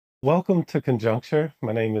Welcome to Conjuncture.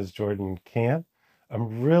 My name is Jordan Camp.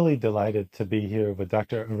 I'm really delighted to be here with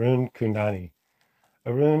Dr. Arun Kundnani.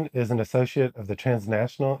 Arun is an associate of the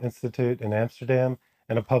Transnational Institute in Amsterdam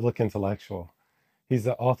and a public intellectual. He's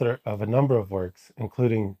the author of a number of works,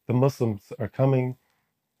 including The Muslims Are Coming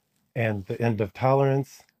and The End of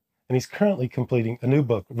Tolerance, and he's currently completing a new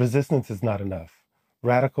book, Resistance is Not Enough: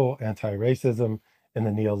 Radical Anti-Racism in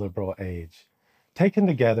the Neoliberal Age. Taken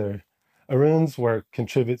together, Arun's work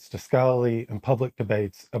contributes to scholarly and public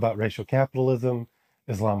debates about racial capitalism,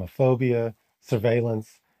 Islamophobia,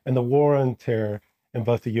 surveillance, and the war on terror in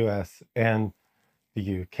both the US and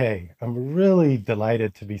the UK. I'm really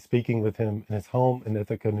delighted to be speaking with him in his home in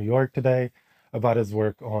Ithaca, New York today about his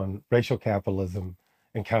work on racial capitalism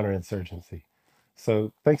and counterinsurgency.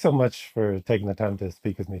 So thanks so much for taking the time to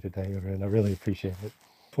speak with me today, Arun. I really appreciate it.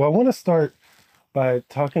 Well, I want to start by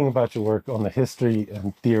talking about your work on the history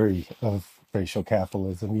and theory of racial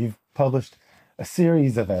capitalism. You've published a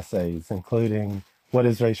series of essays, including What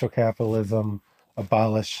is Racial Capitalism,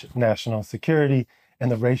 Abolish National Security,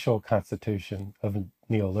 and the Racial Constitution of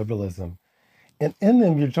Neoliberalism. And in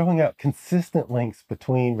them, you're drawing out consistent links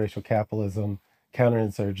between racial capitalism,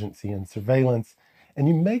 counterinsurgency, and surveillance. And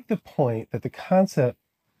you make the point that the concept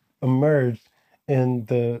emerged in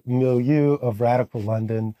the milieu of radical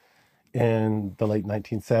London in the late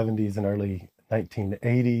 1970s and early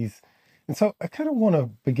 1980s. And so I kind of want to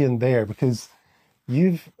begin there because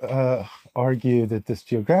you've argued that this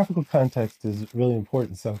geographical context is really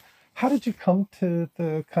important. So how did you come to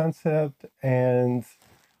the concept, and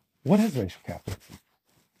what is racial capitalism?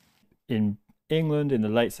 In England in the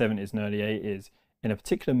late 70s and early 80s, in a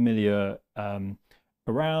particular milieu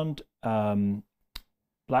around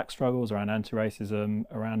black struggles, around anti-racism,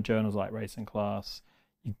 around journals like Race and Class,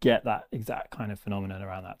 you get that exact kind of phenomenon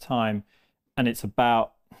around that time. And it's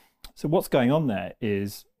about, so what's going on there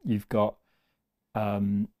is you've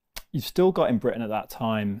still got in Britain at that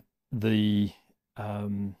time the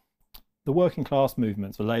working class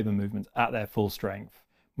movements, the labour movements at their full strength,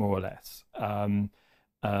 more or less.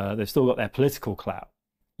 They've still got their political clout.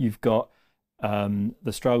 You've got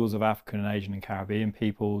the struggles of African and Asian and Caribbean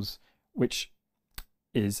peoples, which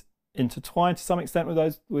is intertwined to some extent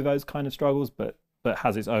with those kind of struggles, but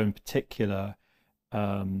has its own particular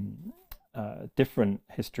different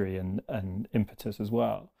history and impetus as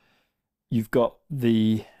well. You've got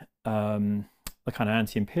the kind of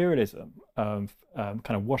anti-imperialism of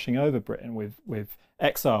kind of washing over Britain with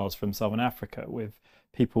exiles from Southern Africa, with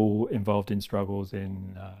people involved in struggles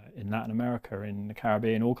in Latin America, in the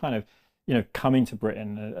Caribbean, all kind of coming to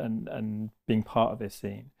Britain and being part of this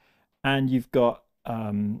scene. And you've got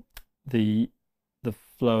the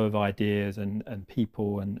flow of ideas and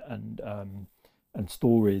people and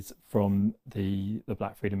stories from the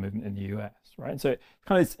Black freedom movement in the US, right? And so it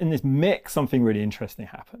kind of in this mix, something really interesting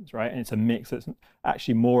happens, right? And it's a mix that's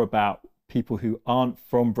actually more about people who aren't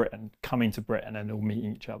from Britain coming to Britain and all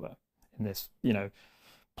meeting each other in this,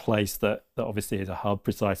 place that obviously is a hub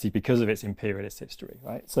precisely because of its imperialist history,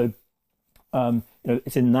 right? So,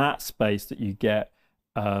 it's in that space that you get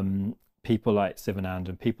people like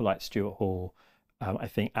Sivanand, people like Stuart Hall, I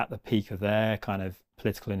think at the peak of their kind of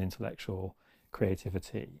political and intellectual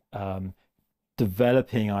creativity,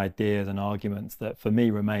 developing ideas and arguments that for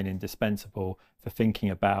me remain indispensable for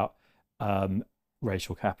thinking about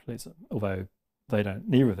racial capitalism, although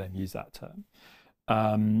neither of them use that term.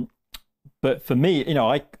 But for me,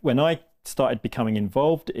 when I started becoming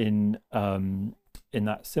involved in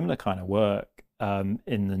that similar kind of work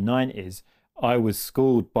in the 90s, I was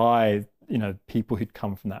schooled by people who'd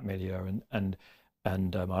come from that milieu,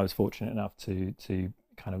 and I was fortunate enough to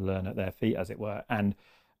kind of learn at their feet, as it were. And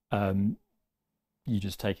you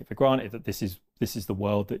just take it for granted that this is the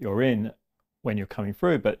world that you're in when you're coming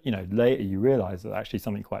through. But later you realise that actually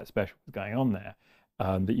something quite special was going on there,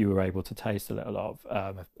 that you were able to taste a little of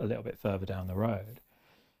a little bit further down the road.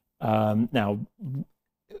 Now,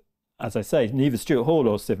 as I say, neither Stuart Hall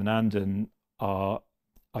or Sivanand are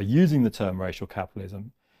using the term racial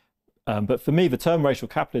capitalism. But for me, the term racial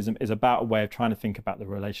capitalism is about a way of trying to think about the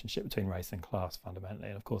relationship between race and class fundamentally.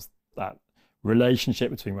 And of course, that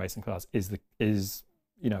relationship between race and class is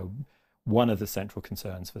one of the central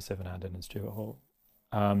concerns for Sivanand and Stuart Hall.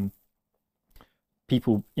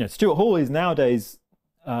 Stuart Hall is nowadays,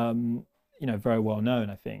 very well known,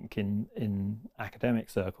 I think, in academic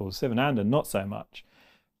circles. Sivanand not so much.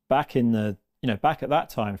 Back at that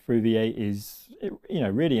time, through the 80s,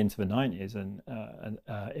 really into the 90s, and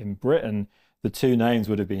in Britain, the two names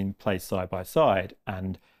would have been placed side by side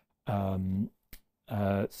and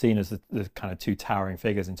seen as the kind of two towering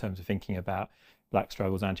figures in terms of thinking about black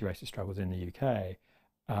struggles, anti-racist struggles in the UK.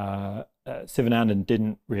 Sivanandan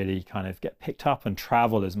didn't really kind of get picked up and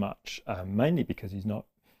travel as much, mainly because he's not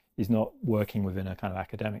working within a kind of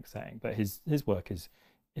academic setting, but his work is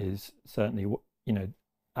certainly, you know,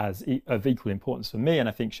 of equal importance for me, and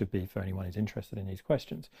I think should be for anyone who's interested in these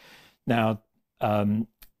questions. Now,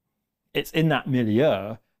 it's in that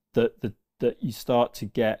milieu that you start to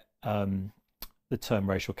get the term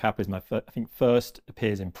racial capitalism. I think first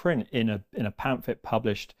appears in print in a pamphlet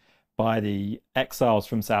published by the exiles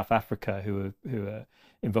from South Africa who are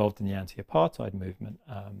involved in the anti-apartheid movement.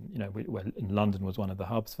 You know, where in London was one of the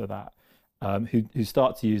hubs for that. Who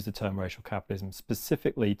start to use the term racial capitalism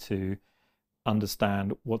specifically to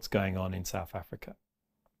understand what's going on in South Africa,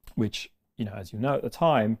 which, you know, as you know, at the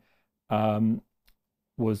time,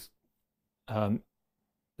 was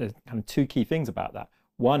there's kind of two key things about that.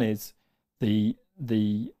 One is the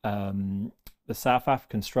South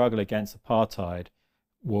African struggle against apartheid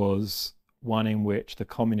was one in which the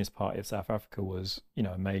Communist Party of South Africa was, you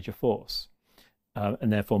know, a major force,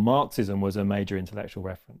 and therefore Marxism was a major intellectual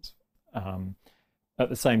reference. At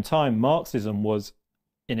the same time, Marxism was,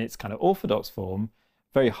 in its kind of orthodox form,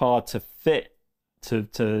 very hard to fit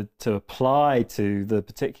to apply to the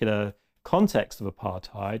particular context of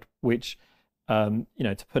apartheid, which, you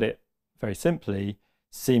know, to put it very simply,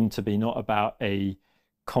 seemed to be not about a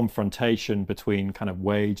confrontation between kind of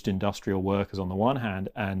waged industrial workers on the one hand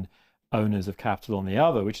and owners of capital on the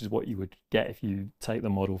other, which is what you would get if you take the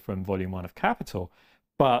model from Volume 1 of Capital,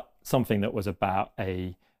 but something that was about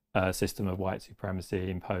a system of white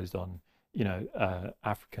supremacy imposed on, you know,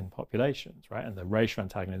 African populations, right? And the racial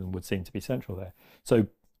antagonism would seem to be central there. So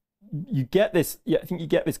you get this, yeah, I think you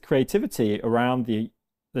get this creativity around the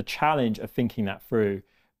challenge of thinking that through.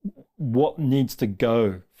 What needs to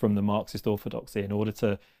go from the Marxist orthodoxy in order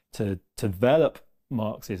to develop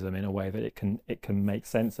Marxism in a way that it can make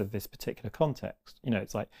sense of this particular context? You know,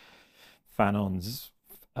 it's like Fanon's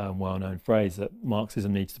well-known phrase that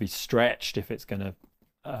Marxism needs to be stretched if it's going to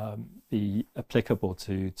be applicable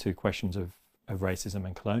to questions of racism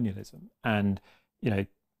and colonialism. And, you know,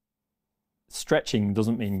 stretching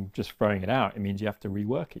doesn't mean just throwing it out. It means you have to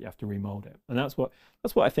rework it, you have to remold it. And that's what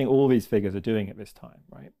I think all these figures are doing at this time,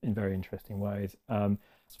 right? In very interesting ways.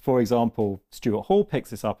 For example, Stuart Hall picks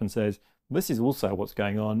this up and says, this is also what's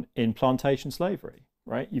going on in plantation slavery,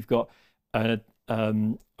 right? You've got a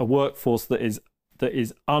workforce that is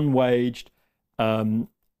unwaged on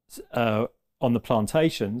the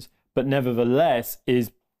plantations, but nevertheless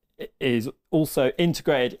is also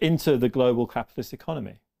integrated into the global capitalist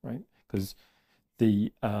economy, right? Because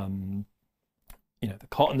the you know, the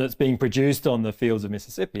cotton that's being produced on the fields of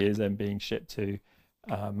Mississippi is then being shipped to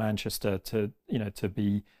Manchester to, you know, to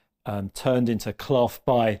be turned into cloth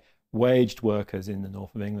by waged workers in the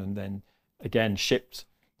north of England, then again shipped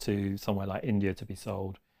to somewhere like India to be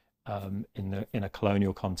sold in a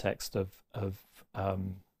colonial context of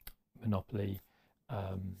monopoly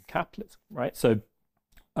capitalism, right? So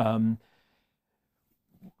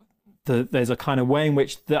there's a kind of way in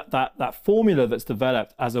which that formula that's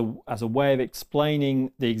developed as a way of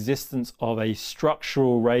explaining the existence of a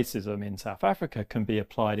structural racism in South Africa can be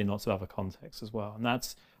applied in lots of other contexts as well. And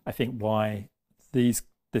that's, I think, why this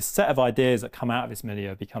set of ideas that come out of this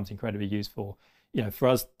milieu becomes incredibly useful, you know, for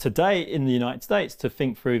us today in the United States to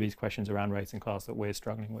think through these questions around race and class that we're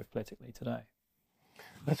struggling with politically today.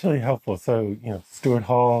 That's really helpful. So, you know, Stuart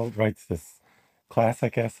Hall writes this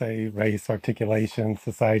classic essay, Race, Articulation,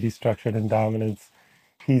 Society Structured in Dominance.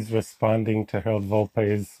 He's responding to Harold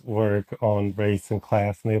Volpe's work on race and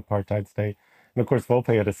class in the apartheid state. And of course,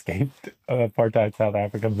 Volpe had escaped apartheid South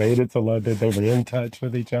Africa, made it to London. They were in touch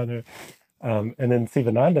with each other. And then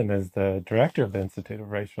Sivanandan is the director of the Institute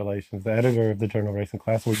of Race Relations, the editor of the journal Race and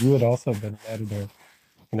Class, where you had also been an editor.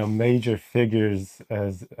 You know, major figures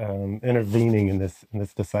as intervening in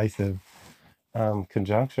this decisive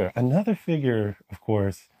conjuncture. Another figure, of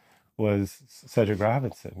course, was Cedric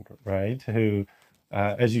Robinson, right? Who,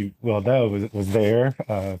 as you well know, was there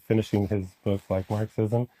finishing his book, Like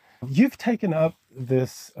Marxism. You've taken up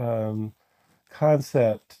this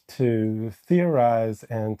concept to theorize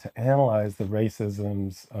and to analyze the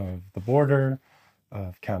racisms of the border,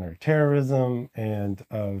 of counterterrorism, and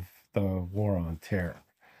of the war on terror,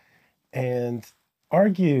 and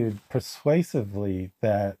argued persuasively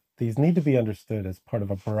that these need to be understood as part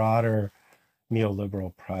of a broader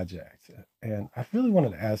neoliberal project. And I really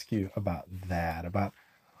wanted to ask you about that, about,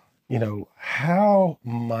 you know, how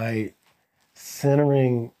might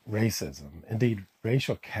centering racism, indeed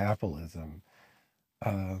racial capitalism,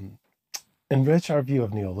 enrich our view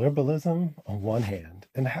of neoliberalism on one hand,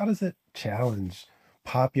 and how does it challenge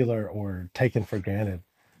popular or taken for granted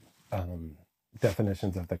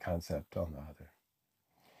definitions of the concept on the other.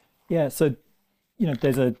 Yeah, so,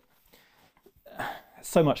 there's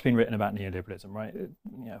so much been written about neoliberalism, right?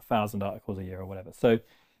 1,000 articles a year or whatever. So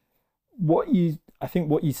I think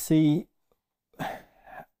what you see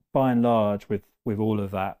by and large with all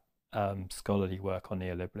of that scholarly work on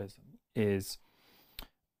neoliberalism is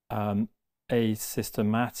a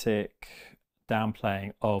systematic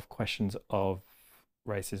downplaying of questions of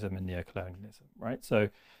racism and neocolonialism, right? So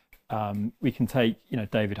we can take,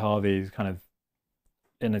 David Harvey's kind of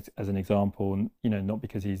as an example, not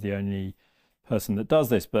because he's the only person that does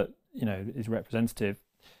this, but is representative.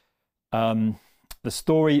 The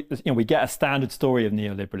story, we get a standard story of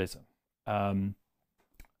neoliberalism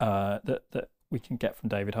that we can get from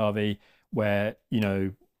David Harvey, where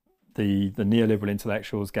the neoliberal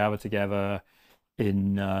intellectuals gather together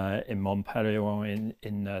in Montpellier or in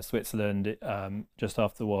Switzerland just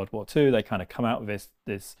after World War II. They kind of come out with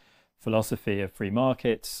this philosophy of free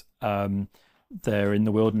markets. They're in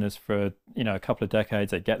the wilderness for a couple of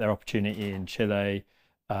decades. They get their opportunity in Chile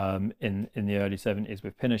in the early 70s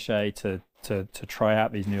with Pinochet to try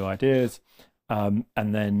out these new ideas, and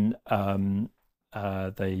then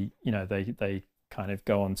they kind of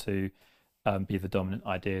go on to be the dominant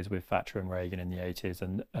ideas with Thatcher and Reagan in the 80s,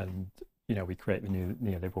 and we create the new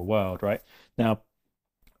neoliberal world, right? Now,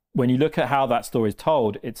 when you look at how that story is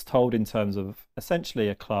told, it's told in terms of essentially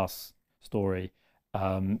a class story.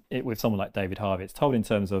 With someone like David Harvey, it's told in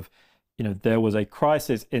terms of, there was a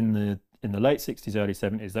crisis in the late 60s, early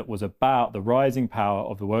 70s that was about the rising power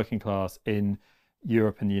of the working class in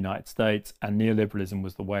Europe and the United States, and neoliberalism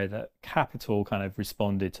was the way that capital kind of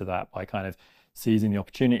responded to that by kind of seizing the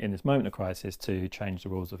opportunity in this moment of crisis to change the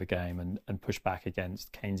rules of the game and push back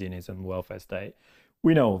against Keynesianism, welfare state.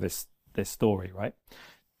 We know all this story, right?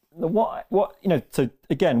 So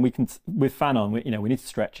again, we can, with Fanon, we need to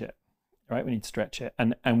stretch it. Right, we need to stretch it,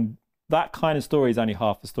 and that kind of story is only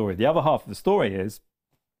half the story. The other half of the story is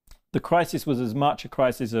the crisis was as much a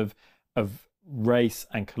crisis of race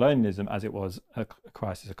and colonialism as it was a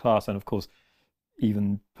crisis of class. And of course,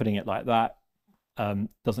 even putting it like that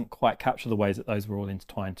doesn't quite capture the ways that those were all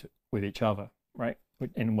intertwined with each other, right?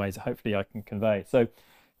 In ways that hopefully I can convey. So,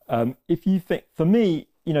 if you think, for me,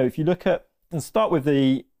 if you look at and start with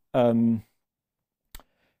the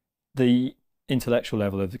intellectual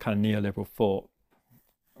level of the kind of neoliberal thought,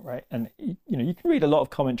 right? And you can read a lot of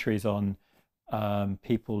commentaries on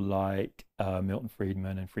people like Milton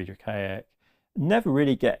Friedman and Friedrich Hayek. Never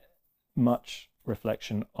really get much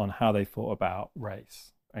reflection on how they thought about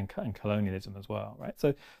race and colonialism as well, right?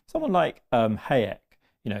 So someone like Hayek,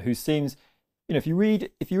 who seems, if you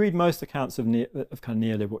read most accounts of kind of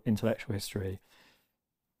neoliberal intellectual history,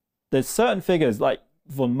 there's certain figures like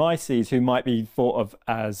von Mises, who might be thought of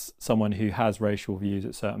as someone who has racial views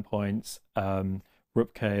at certain points,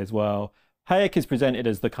 Rupke as well. Hayek is presented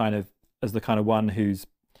as the kind of one who's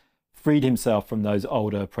freed himself from those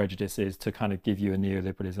older prejudices to kind of give you a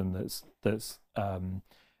neoliberalism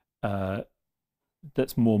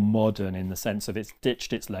that's more modern, in the sense of it's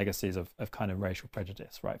ditched its legacies of kind of racial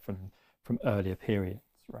prejudice, right, from earlier periods,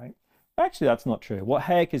 right? Actually, that's not true. What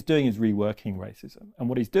Hayek is doing is reworking racism, and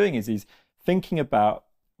what he's doing is he's thinking about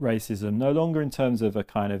racism no longer in terms of a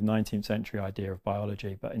kind of 19th century idea of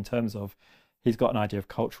biology, but in terms of, he's got an idea of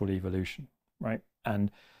cultural evolution, right? And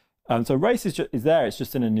so race is there, it's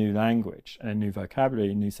just in a new language and a new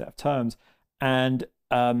vocabulary, a new set of terms. And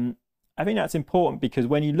I think that's important, because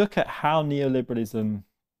when you look at how neoliberalism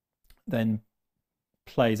then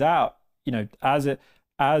plays out,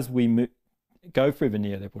 as we go through the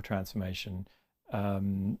neoliberal transformation,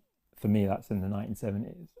 for me, that's in the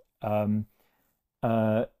 1970s.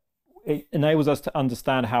 It enables us to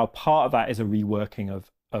understand how part of that is a reworking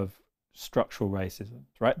of structural racism,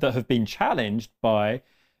 right, that have been challenged by,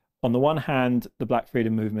 on the one hand, the Black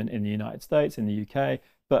freedom movement in the United States, in the UK,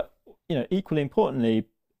 but equally importantly,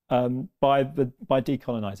 by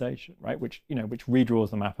decolonization, right, which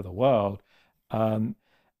redraws the map of the world,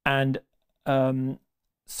 and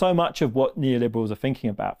so much of what neoliberals are thinking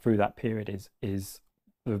about through that period is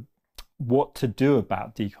what to do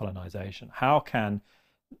about decolonization. How can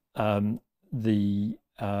the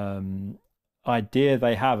idea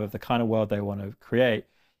they have of the kind of world they want to create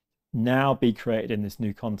now be created in this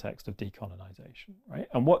new context of decolonization, right?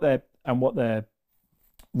 And what their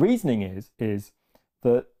reasoning is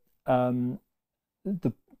that the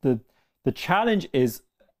challenge is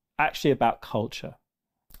actually about culture.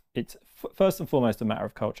 It's first and foremost a matter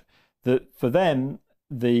of culture. That for them,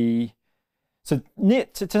 to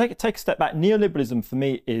take a step back, neoliberalism for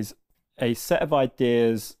me is a set of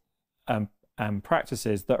ideas and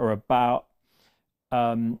practices that are about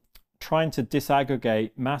trying to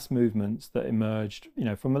disaggregate mass movements that emerged,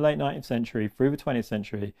 from the late 19th century through the 20th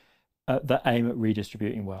century that aim at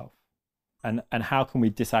redistributing wealth. And how can we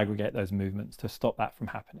disaggregate those movements to stop that from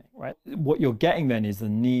happening, right? What you're getting then is the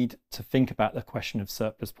need to think about the question of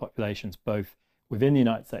surplus populations, both within the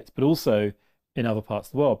United States, but also in other parts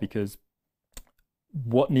of the world, because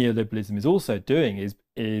what neoliberalism is also doing is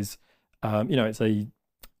it's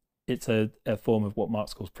a form of what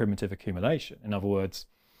Marx calls primitive accumulation. In other words,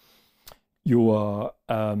 you are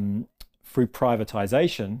through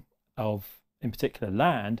privatization of, in particular,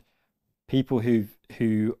 land, people who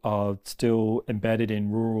are still embedded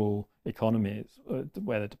in rural economies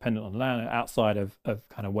where they're dependent on land outside of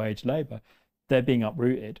kind of wage labor, they're being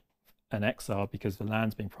uprooted and exiled because the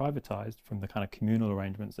land's being privatized from the kind of communal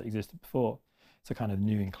arrangements that existed before. It's a kind of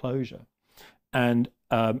new enclosure. And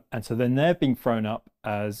so then they're being thrown up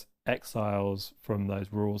as exiles from those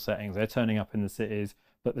rural settings. They're turning up in the cities,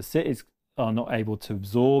 but the cities are not able to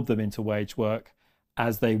absorb them into wage work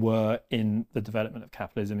as they were in the development of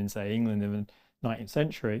capitalism in, say, England in the 19th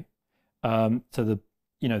century. So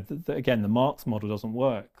again, the Marx model doesn't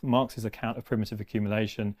work. Marx's account of primitive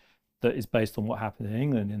accumulation that is based on what happened in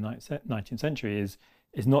England in the 19th century is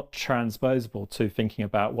not transposable to thinking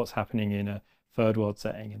about what's happening in a third world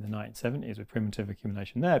setting in the 1970s with primitive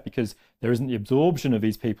accumulation there, because there isn't the absorption of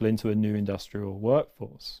these people into a new industrial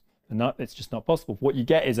workforce. And it's just not possible. What you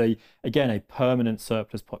get is a permanent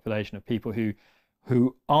surplus population of people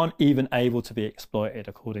who aren't even able to be exploited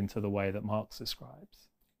according to the way that Marx describes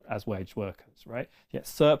as wage workers, right? You get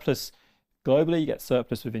surplus globally, you get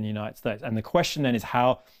surplus within the United States. And the question then is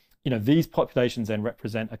how, these populations then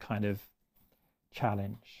represent a kind of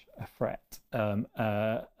challenge, a threat, an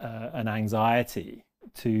anxiety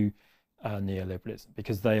to neoliberalism,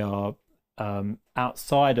 because they are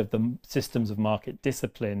outside of the systems of market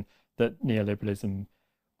discipline that neoliberalism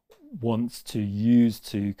wants to use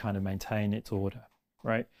to kind of maintain its order,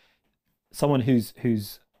 right? Someone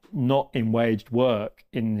who's not in waged work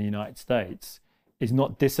in the United States is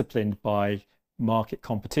not disciplined by market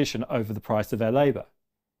competition over the price of their labor,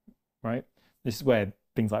 right? This is where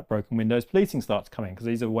things like broken windows policing start to come in, because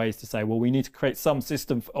these are ways to say, well, we need to create some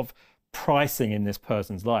system of pricing in this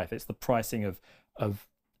person's life. It's the pricing of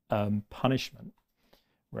punishment,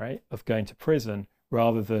 right? Of going to prison,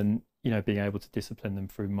 rather than being able to discipline them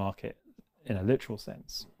through market in a literal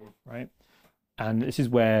sense, right? And this is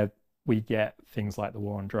where we get things like the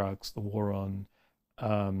war on drugs, the war on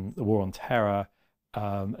terror,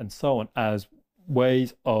 and so on, as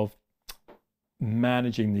ways of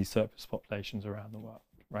managing these surplus populations around the world,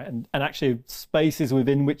 right? And actually spaces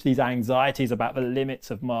within which these anxieties about the limits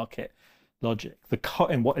of market logic,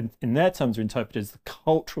 and what in their terms are interpreted as the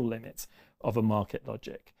cultural limits of a market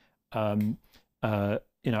logic, are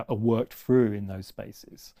worked through in those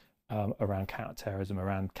spaces around counterterrorism,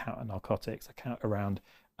 around counter-narcotics, around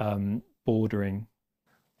bordering.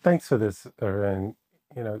 Thanks for this, Arun.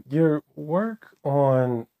 Your work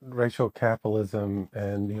on racial capitalism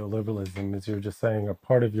and neoliberalism, as you were just saying, are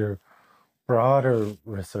part of your broader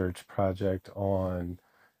research project on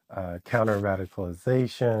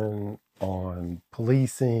counter-radicalization, on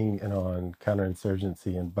policing, and on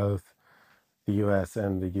counterinsurgency in both the US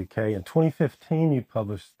and the UK. In 2015, you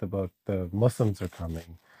published the book, The Muslims Are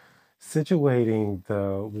Coming, situating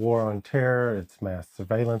the war on terror, its mass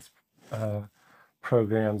surveillance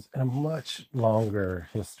programs, and a much longer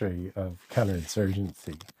history of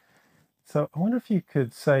counterinsurgency. So I wonder if you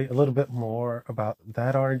could say a little bit more about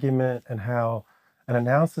that argument and how an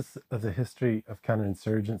analysis of the history of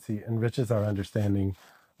counterinsurgency enriches our understanding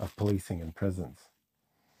of policing and prisons.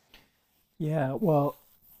 Yeah, well,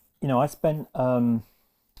 I spent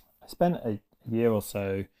a year or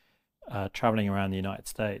so traveling around the United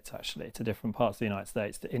States, actually, to different parts of the United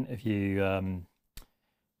States to interview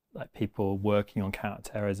like people working on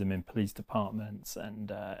counterterrorism in police departments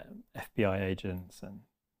and FBI agents and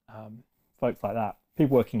folks like that.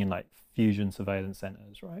 People working in like fusion surveillance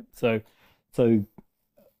centers, right? So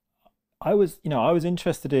I was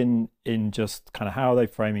interested in just kind of how are they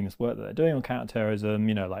framing this work that they're doing on counterterrorism.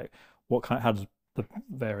 Like how does the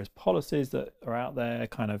various policies that are out there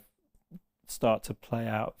kind of start to play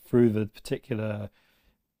out through the particular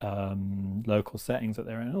local settings that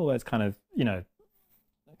they're in. All those kind of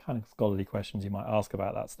scholarly questions you might ask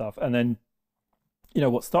about that stuff. And then,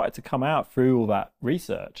 what started to come out through all that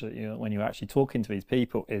research, when you're actually talking to these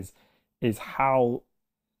people, is how,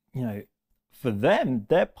 for them,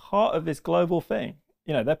 they're part of this global thing.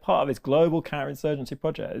 They're part of this global counterinsurgency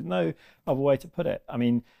project. There's no other way to put it. I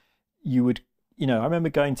mean, you would, I remember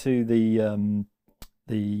going to the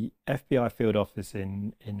FBI field office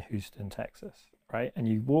in Houston, Texas, right? And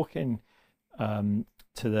you walk in to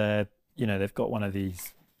their, they've got one of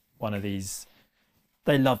these,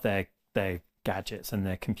 they love their gadgets and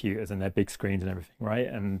their computers and their big screens and everything, right?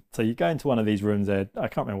 And so you go into one of these rooms, I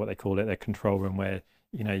can't remember what they call it, their control room, where,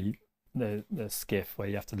 the skiff where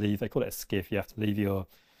you have to leave, they call it a skiff, you have to leave your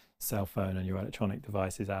cell phone and your electronic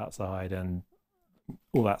devices outside and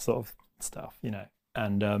all that sort of stuff,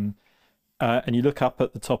 and you look up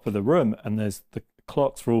at the top of the room and there's the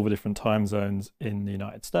clocks for all the different time zones in the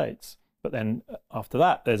United States. But then after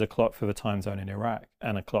that, there's a clock for the time zone in Iraq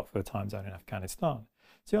and a clock for the time zone in Afghanistan.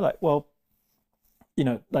 So you're like, well,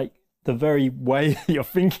 like the very way you're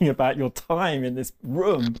thinking about your time in this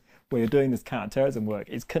room where you're doing this counterterrorism work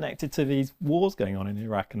is connected to these wars going on in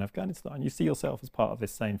Iraq and Afghanistan. You see yourself as part of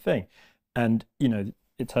this same thing. And,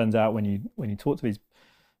 it turns out when you talk to these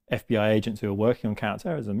FBI agents who are working on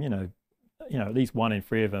counterterrorism, at least 1 in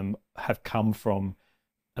 3 of them have come from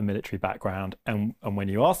a military background. And when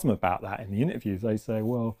you ask them about that in the interviews, they say,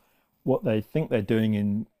 well, what they think they're doing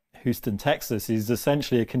in Houston, Texas is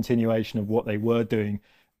essentially a continuation of what they were doing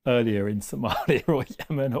earlier in Somalia or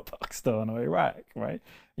Yemen or Pakistan or Iraq, right?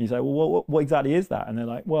 And you say, well, what exactly is that? And they're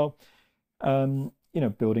like, well,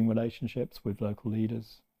 building relationships with local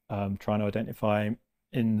leaders, trying to identify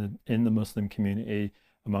in the Muslim community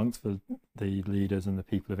amongst the leaders and the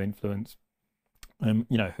people of influence,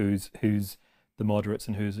 who's the moderates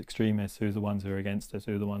and who's extremists, who's the ones who are against us,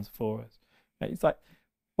 who are the ones for us. Right? It's like,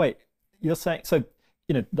 wait, you're saying, so,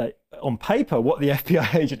 like on paper, what the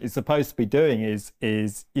FBI agent is supposed to be doing is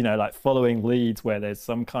like following leads where there's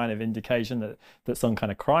some kind of indication that some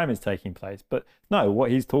kind of crime is taking place. But no,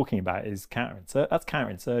 what he's talking about is that's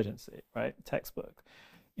counterinsurgency, right? Textbook,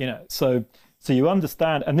 so you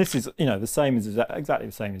understand, and this is, the same is exactly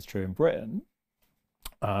the same is true in Britain,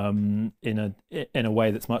 in a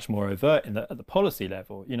way that's much more overt at the policy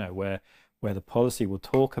level, where the policy will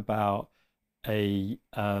talk about a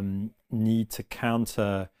need to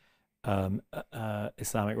counter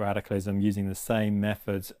Islamic radicalism using the same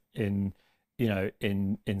methods in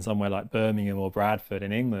somewhere like Birmingham or Bradford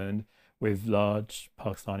in England with large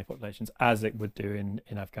Pakistani populations as it would do in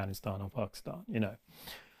Afghanistan or Pakistan.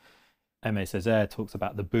 M.A. Césaire talks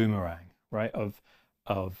about the boomerang, right, of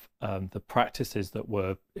the practices that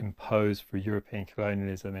were imposed through European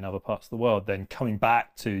colonialism in other parts of the world, then coming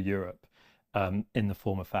back to Europe in the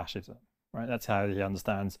form of fascism. Right, that's how he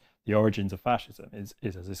understands the origins of fascism is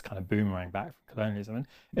as this kind of boomerang back from colonialism. And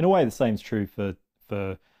in a way, the same is true for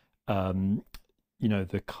the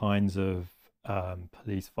kinds of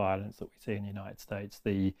police violence that we see in the United States.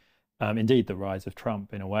 Indeed, the rise of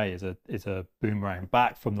Trump, in a way, is a boomerang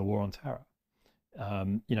back from the war on terror.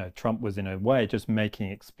 Trump was, in a way, just making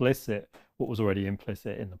explicit what was already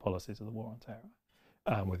implicit in the policies of the war on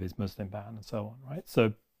terror, with his Muslim ban and so on. Right,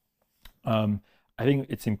 so. I think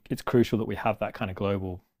it's crucial that we have that kind of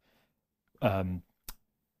global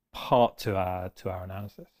part to our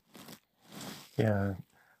analysis. Yeah,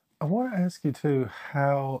 I want to ask you too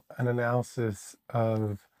how an analysis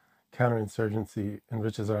of counterinsurgency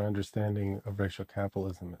enriches our understanding of racial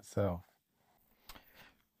capitalism itself.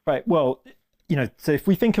 Right. Well, so if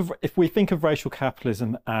we think of racial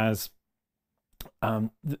capitalism as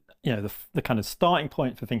the kind of starting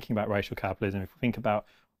point for thinking about racial capitalism, if we think about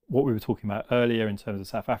what we were talking about earlier in terms of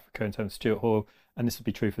South Africa, in terms of Stuart Hall, and this would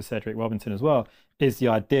be true for Cedric Robinson as well, is the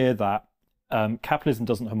idea that capitalism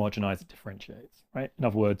doesn't homogenize, it differentiates, right? In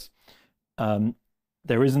other words,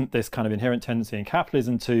 there isn't this kind of inherent tendency in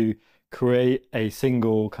capitalism to create a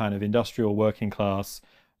single kind of industrial working class,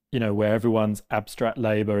 where everyone's abstract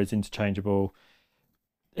labor is interchangeable.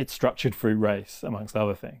 It's structured through race, amongst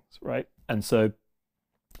other things, right? And so,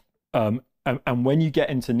 and when you get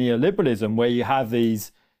into neoliberalism, where you have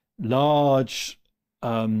these large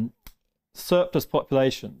surplus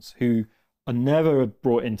populations who are never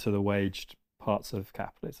brought into the waged parts of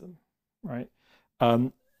capitalism, right?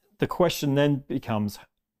 The question then becomes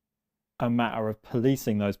a matter of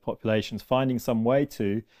policing those populations, finding some way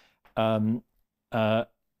to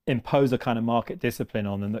impose a kind of market discipline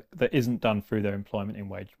on them that isn't done through their employment in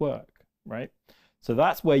waged work, right? So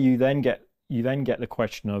that's where you then get the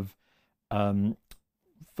question of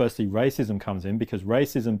firstly, racism comes in, because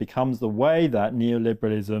racism becomes the way that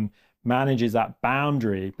neoliberalism manages that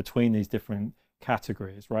boundary between these different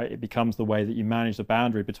categories, right? It becomes the way that you manage the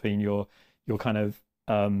boundary between your kind of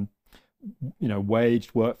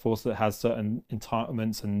waged workforce that has certain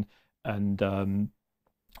entitlements and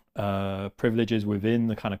privileges within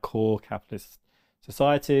the kind of core capitalist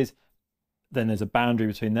societies. Then there's a boundary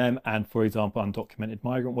between them and, for example, undocumented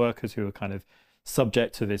migrant workers who are kind of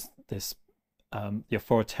subject to the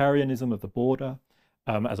authoritarianism of the border,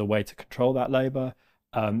 as a way to control that labor.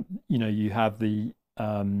 You have the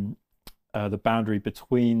boundary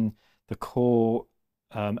between the core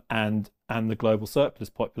and the global surplus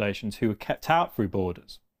populations who are kept out through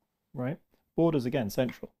borders, right? Borders, again,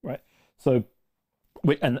 central, right? So,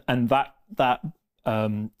 that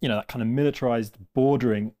kind of militarized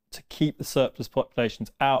bordering to keep the surplus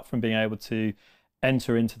populations out from being able to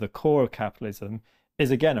enter into the core of capitalism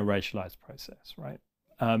is, again, a racialized process, right?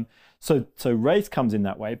 So race comes in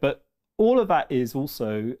that way, but all of that is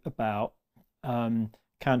also about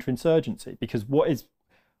counterinsurgency, because what is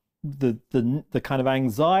the kind of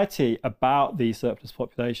anxiety about these surplus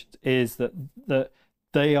populations is that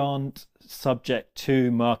they aren't subject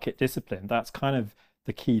to market discipline. That's kind of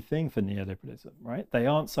the key thing for neoliberalism, right? They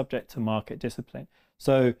aren't subject to market discipline.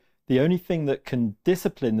 So the only thing that can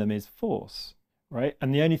discipline them is force, right?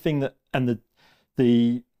 And the only thing that, and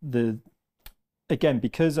the again,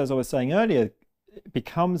 because as I was saying earlier, it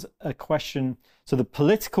becomes a question. So the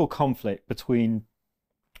political conflict between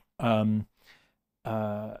the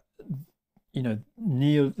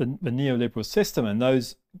neoliberal system and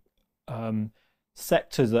those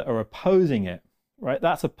sectors that are opposing it, right?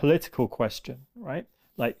 That's a political question, right?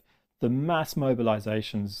 Like the mass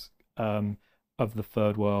mobilizations of the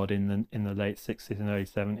third world in the late 60s and early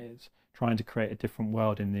 70s, trying to create a different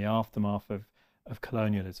world in the aftermath of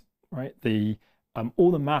colonialism, right?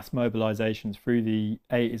 All the mass mobilizations through the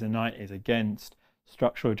 80s and 90s against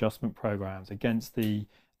structural adjustment programs, against the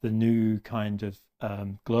new kind of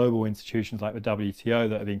global institutions like the WTO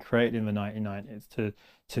that have been created in the 1990s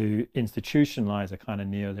to institutionalize a kind of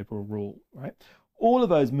neoliberal rule, right? All of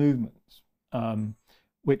those movements,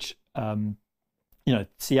 which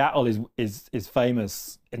Seattle is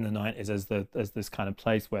famous in the 90s as this kind of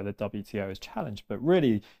place where the WTO is challenged, but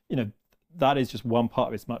really, that is just one part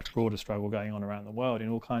of this much broader struggle going on around the world in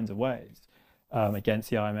all kinds of ways, against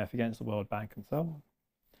the IMF, against the World Bank, and so on.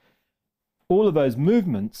 All of those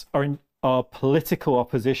movements are political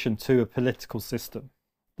opposition to a political system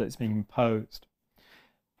that's being imposed,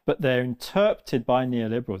 but they're interpreted by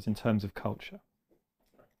neoliberals in terms of culture,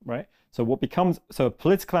 right? So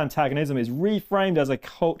political antagonism is reframed as a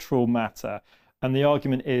cultural matter, and the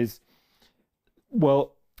argument is,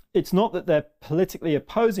 well, it's not that they're politically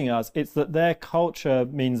opposing us, it's that their culture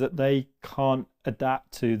means that they can't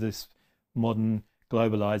adapt to this modern,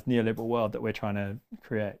 globalized, neoliberal world that we're trying to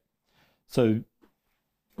create. So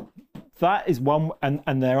that is one,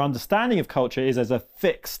 and their understanding of culture is as a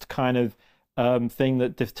fixed kind of thing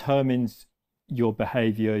that determines your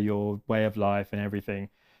behavior, your way of life, and everything.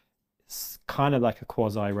 It's kind of like a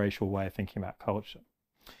quasi-racial way of thinking about culture.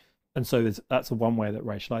 And so that's one way that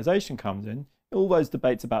racialization comes in. All those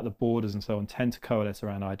debates about the borders and so on tend to coalesce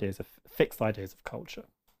around fixed ideas of culture.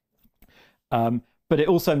 But it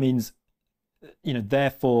also means,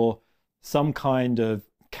 therefore, some kind of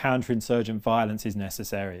counterinsurgent violence is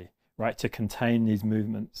necessary, right, to contain these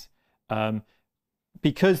movements,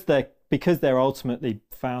 because they're ultimately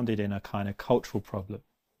founded in a kind of cultural problem,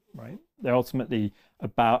 right? They're ultimately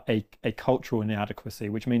about a cultural inadequacy,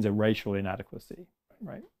 which means a racial inadequacy,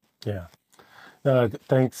 right? Yeah.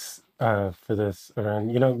 Thanks for this, Arun.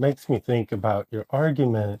 It makes me think about your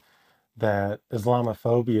argument that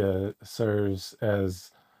Islamophobia serves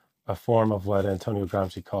as a form of what Antonio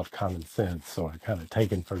Gramsci called common sense, or a kind of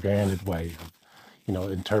taken for granted way of,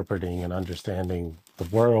 interpreting and understanding the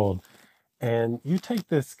world. And you take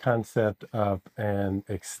this concept up and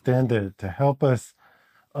extend it to help us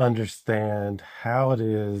understand how it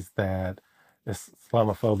is that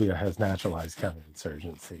Islamophobia has naturalized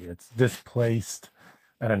counterinsurgency. It's displaced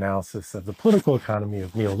an analysis of the political economy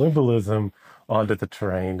of neoliberalism onto the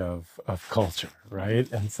terrain of culture, right?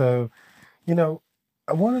 And so,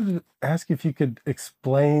 I wanted to ask you if you could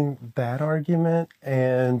explain that argument,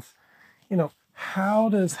 and, how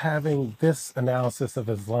does having this analysis of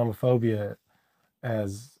Islamophobia,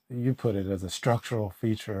 as you put it, as a structural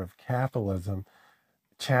feature of capitalism,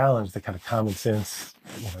 challenge the kind of common sense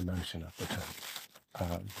notion of the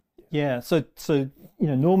term? Yeah, so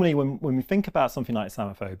normally when we think about something like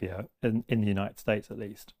Islamophobia, in the United States at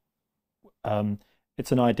least,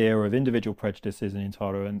 it's an idea of individual prejudices and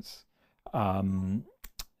intolerance,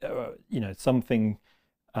 something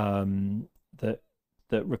that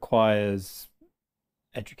requires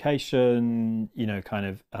education,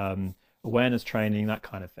 awareness training, that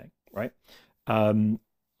kind of thing, right?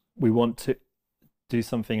 We want to do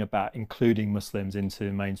something about including Muslims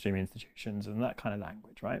into mainstream institutions and that kind of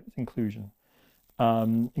language, right? It's inclusion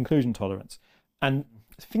tolerance. And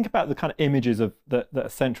think about the kind of images that are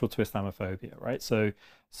central to Islamophobia, right? So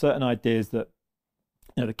certain ideas that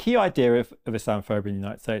the key idea of Islamophobia in the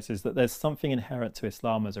United States is that there's something inherent to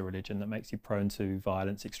Islam as a religion that makes you prone to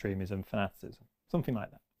violence, extremism, fanaticism, something like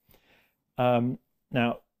that.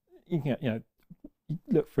 Now, you can,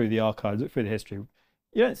 look through the archives, look through the history.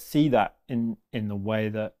 You don't see that in the way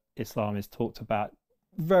that Islam is talked about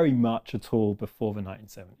very much at all before the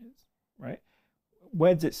 1970s, right?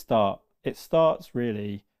 Where does it start? It starts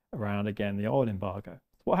really around, again, the oil embargo.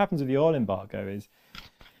 What happens with the oil embargo is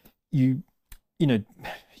you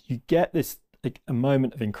get this a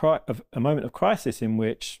moment of crisis in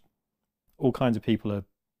which all kinds of people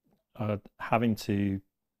are having to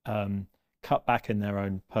cut back in their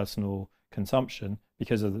own personal consumption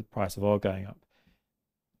because of the price of oil going up.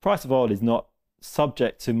 The price of oil is not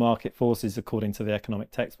subject to market forces according to the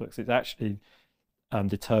economic textbooks. It's actually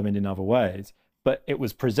determined in other ways. But it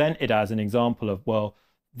was presented as an example of, well,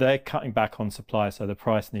 they're cutting back on supply, so the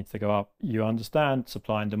price needs to go up. You understand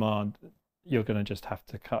supply and demand. You're going to just have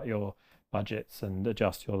to cut your budgets and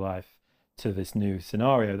adjust your life to this new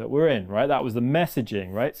scenario that we're in, right? That was the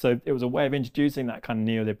messaging, right? So it was a way of introducing that kind of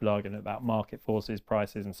neoliberal argument about market forces,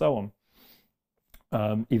 prices, and so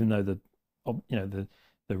on. Even though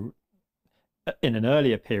in an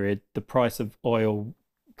earlier period, the price of oil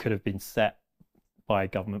could have been set by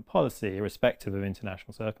government policy, irrespective of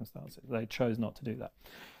international circumstances. They chose not to do that.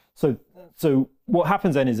 So what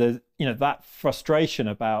happens then is that frustration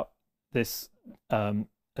about this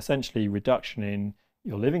essentially reduction in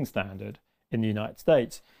your living standard in the United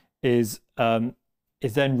States is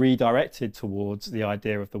then redirected towards the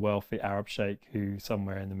idea of the wealthy Arab sheikh who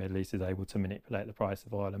somewhere in the Middle East is able to manipulate the price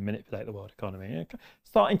of oil and manipulate the world economy.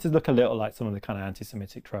 Starting to look a little like some of the kind of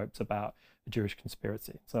anti-Semitic tropes about the Jewish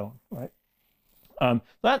conspiracy and so on, right?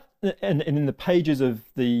 That and in the pages of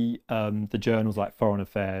the journals like Foreign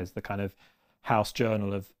Affairs, the kind of house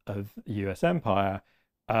journal of the US empire,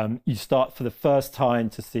 you start for the first time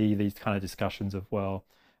to see these kind of discussions of, well,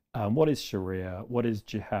 what is Sharia? What is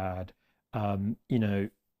jihad?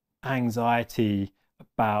 Anxiety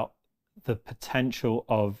about the potential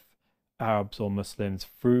of Arabs or Muslims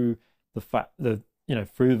through the fact that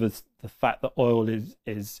the fact that oil is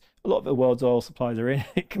a lot of the world's oil supplies are in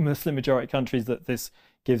Muslim majority countries, that this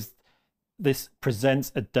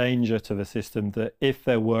presents a danger to the system, that if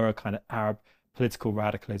there were a kind of Arab political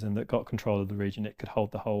radicalism that got control of the region, it could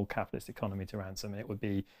hold the whole capitalist economy to ransom. And it would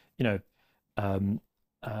be, you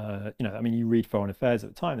read Foreign Affairs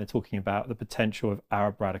at the time, they're talking about the potential of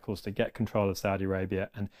Arab radicals to get control of Saudi Arabia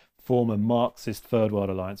and form a Marxist third world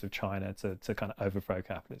alliance with China to kind of overthrow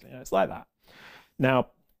capitalism. It's like that. Now,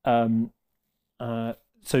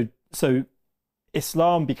 so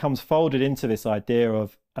Islam becomes folded into this idea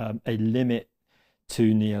of a limit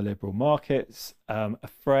to neoliberal markets, a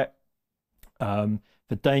threat, the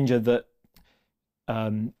danger that,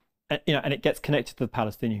 and it gets connected to the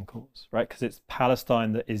Palestinian cause, right? Because it's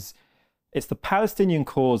Palestine it's the Palestinian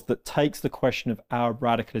cause that takes the question of Arab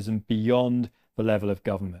radicalism beyond the level of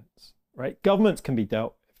governments, right? Governments can be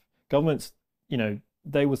dealt with. Governments,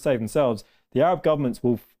 they will save themselves. The Arab governments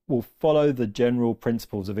will follow the general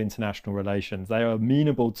principles of international relations. They are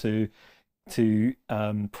amenable to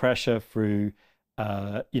pressure through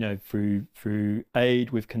aid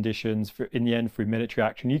with conditions, in the end through military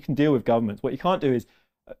action. You can deal with governments. What you can't do is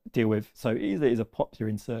deal with so easily is a popular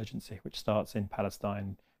insurgency, which starts in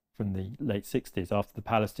Palestine from the late 60s, after the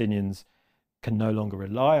Palestinians can no longer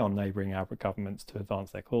rely on neighboring Arab governments to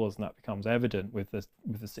advance their cause, and that becomes evident with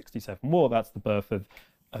the 67 war. That's the birth of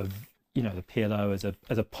the PLO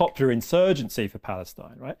as a popular insurgency for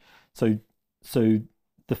Palestine, right? So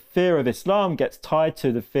the fear of Islam gets tied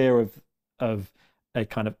to the fear of a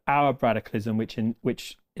kind of Arab radicalism,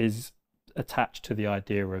 which is attached to the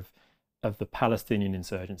idea of the Palestinian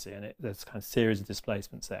insurgency, and there's kind of series of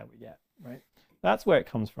displacements there we get, right? That's where it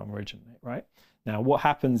comes from originally, right? Now, what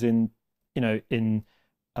happens we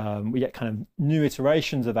get kind of new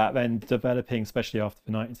iterations of that then developing, especially after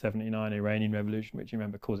the 1979 Iranian Revolution, which you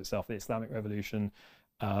remember calls itself the Islamic Revolution,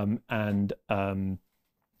 and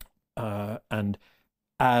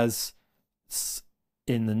as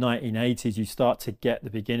in the 1980s you start to get the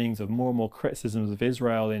beginnings of more and more criticisms of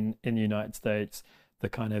Israel in the United States,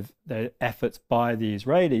 the efforts by the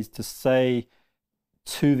Israelis to say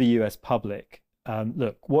to the US public,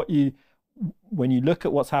 look, when you look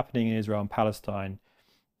at what's happening in Israel and Palestine,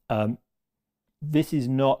 this is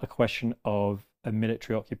not a question of a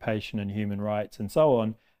military occupation and human rights and so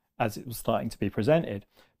on, as it was starting to be presented,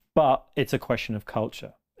 but it's a question of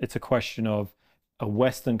culture. It's a question of a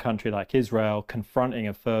Western country like Israel confronting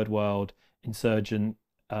a third world insurgent,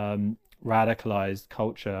 radicalized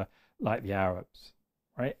culture like the Arabs,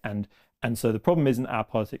 right? And so the problem isn't our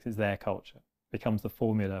politics, it's their culture. becomes the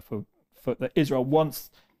formula for that Israel wants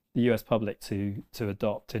the US public to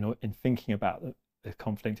adopt in thinking about the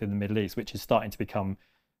conflict in the Middle East, which is starting to become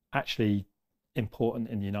actually important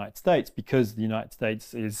in the United States, because the United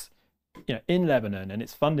States is, you know, in Lebanon and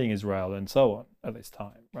it's funding Israel and so on at this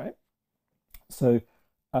time, right? So,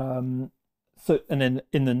 and then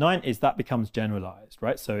in the 90s that becomes generalized,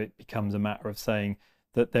 right? So it becomes a matter of saying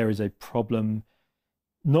that there is a problem,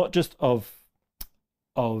 not just of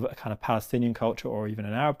a kind of Palestinian culture or even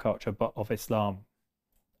an Arab culture, but of Islam,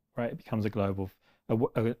 right? It becomes a global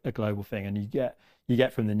thing, and you get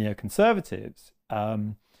from the neoconservatives,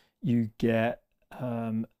 you get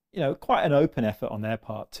you know, quite an open effort on their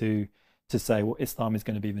part to say, well, Islam is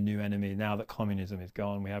going to be the new enemy now that communism is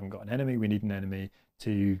gone. We haven't got an enemy. We need an enemy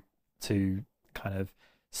to kind of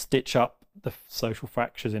stitch up the social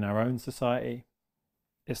fractures in our own society.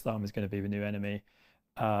 Islam is going to be the new enemy,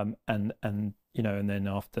 and you know, and then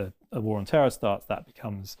after a war on terror starts, that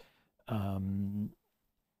becomes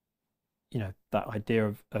you know, that idea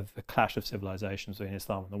of the clash of civilizations between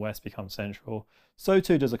Islam and the West becomes central. So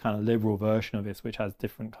too does a kind of liberal version of this, which has a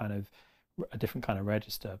different kind of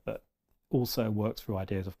register, but also works through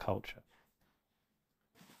ideas of culture.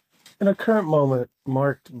 In a current moment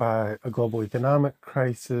marked by a global economic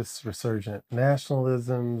crisis, resurgent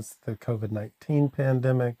nationalisms, the COVID-19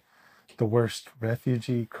 pandemic, the worst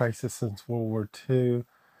refugee crisis since World War II,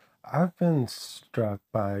 I've been struck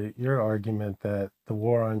by your argument that the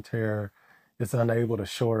war on terror is unable to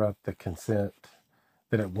shore up the consent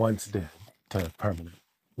that it once did to permanent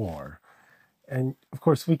war. And of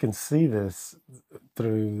course, we can see this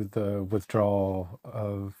through the withdrawal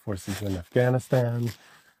of forces in Afghanistan,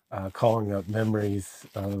 calling up memories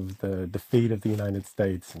of the defeat of the United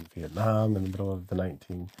States in Vietnam in the middle of the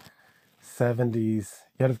 1970s.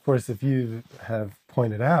 Yet, of course, if you have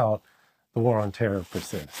pointed out, the war on terror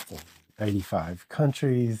persists in 85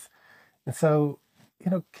 countries. And so, you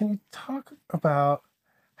know, can you talk about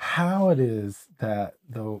how it is that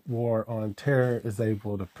the war on terror is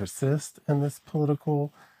able to persist in this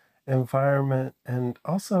political environment, and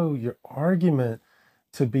also your argument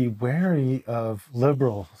to be wary of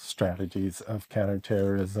liberal strategies of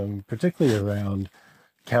counterterrorism, particularly around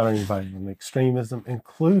countering violent extremism,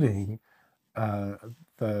 including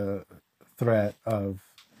the threat of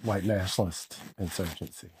white nationalist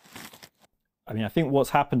insurgency? I mean, I think what's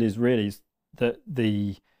happened is really that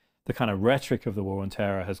the kind of rhetoric of the war on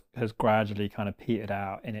terror has gradually kind of petered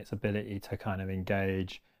out in its ability to kind of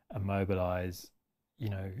engage and mobilize, you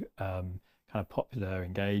know, kind of popular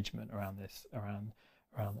engagement around this,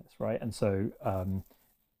 right? And so,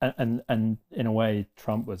 and in a way,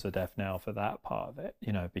 Trump was a death knell for that part of it,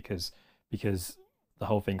 you know, because the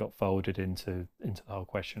whole thing got folded into the whole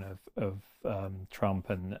question of Trump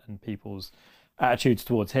and people's attitudes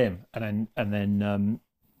towards him, and then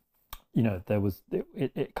you know, there was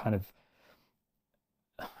it kind of,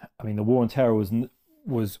 I mean, the war on terror was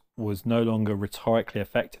no longer rhetorically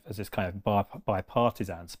effective as this kind of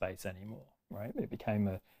bipartisan space anymore, right? It became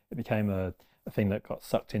a thing that got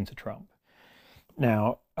sucked into Trump.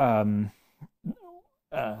 Now, at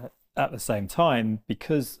the same time,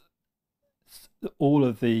 because all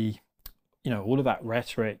of that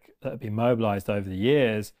rhetoric that had been mobilized over the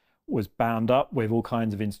years was bound up with all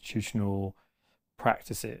kinds of institutional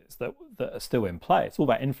practices that are still in place. All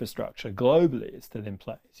that infrastructure globally is still in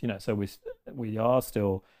place, you know. So we are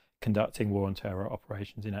still conducting war on terror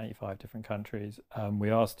operations in 85 different countries.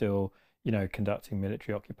 We are still, you know, conducting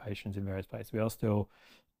military occupations in various places. We are still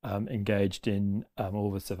engaged in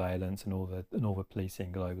all the surveillance and all the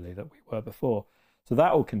policing globally that we were before. So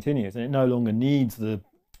that all continues, and it no longer needs the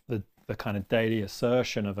kind of daily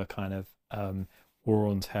assertion of a kind of war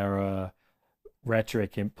on terror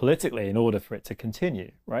rhetoric politically in order for it to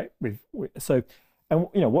continue, right? So, and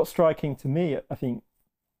you know, what's striking to me, I think,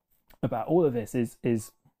 about all of this is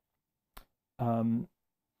you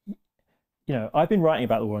know, I've been writing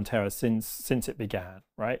about the war on terror since it began,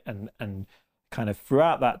 right? And kind of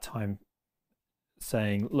throughout that time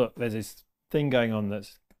saying, look, there's this thing going on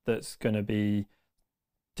that's going to be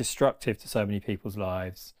destructive to so many people's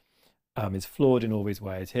lives. It's flawed in all these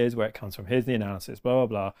ways. Here's where it comes from. Here's the analysis, blah, blah,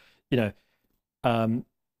 blah. You know,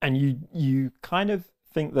 and you kind of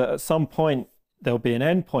think that at some point there'll be an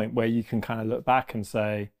end point where you can kind of look back and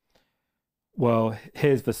say, well,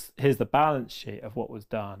 here's the balance sheet of what was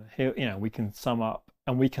done. Here, you know, we can sum up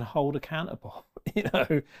and we can hold accountable. You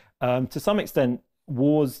know, to some extent,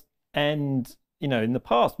 wars end. You know, in the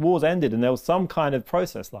past, wars ended, and there was some kind of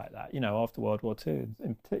process like that. You know, after World War II,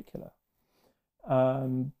 in particular.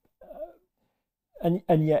 And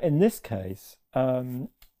yet, in this case, you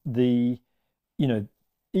know,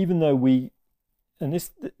 even though we and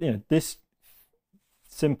this, this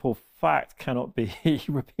simple fact cannot be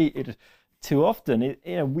repeated too often.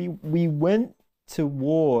 We went to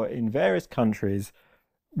war in various countries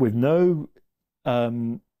with no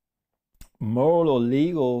moral or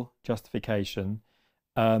legal justification,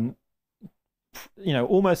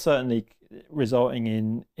 almost certainly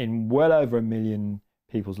resulting in well over 1 million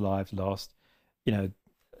people's lives lost,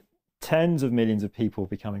 tens of millions of people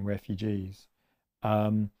becoming refugees.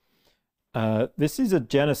 This is a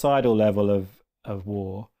genocidal level of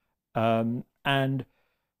war, and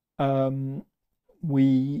the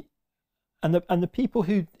people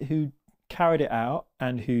who carried it out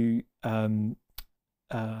and who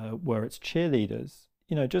were its cheerleaders,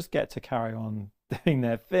 just get to carry on doing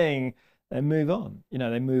their thing and move on.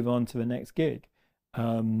 They move on to the next gig,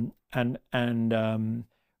 and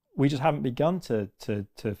we just haven't begun to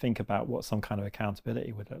think about what some kind of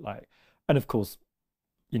accountability would look like. And of course,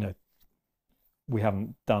 we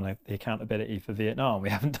haven't done the accountability for Vietnam. We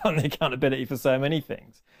haven't done the accountability for so many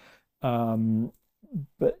things.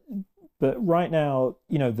 But right now,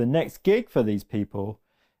 the next gig for these people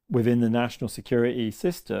within the national security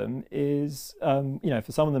system is, for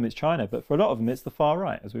some of them it's China, but for a lot of them it's the far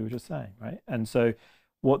right, as we were just saying, right? And so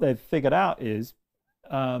what they've figured out is,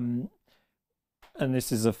 and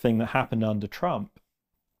this is a thing that happened under Trump,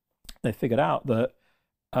 they figured out that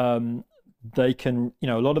they can,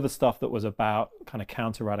 a lot of the stuff that was about kind of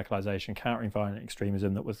counter-radicalization, countering violent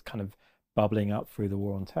extremism that was kind of bubbling up through the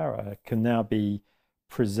war on terror can now be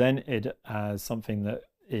presented as something that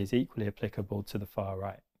is equally applicable to the far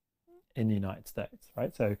right in the United States,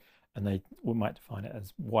 right? So, and they might define it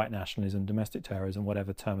as white nationalism, domestic terrorism,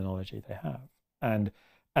 whatever terminology they have. And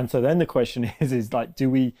so then the question is like, do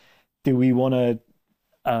we want to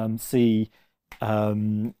see,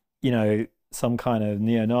 some kind of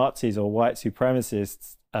neo-Nazis or white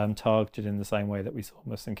supremacists targeted in the same way that we saw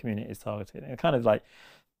Muslim communities targeted? And kind of like,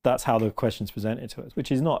 that's how the question's presented to us,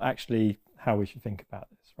 which is not actually how we should think about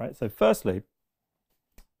this, right? So firstly,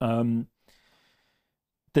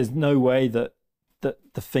 there's no way that the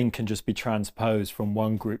thing can just be transposed from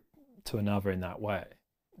one group to another in that way.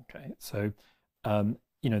 Okay, so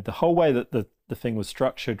the whole way that the thing was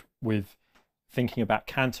structured with thinking about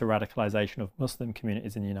counter-radicalization of Muslim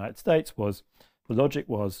communities in the United States was, the logic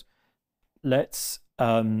was, the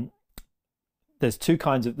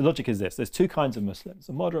logic is this: there's two kinds of Muslims,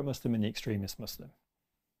 the moderate Muslim and the extremist Muslim.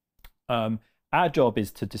 Our job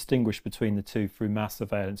is to distinguish between the two through mass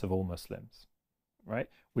surveillance of all Muslims, right?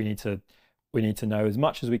 We need to know as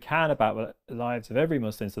much as we can about the lives of every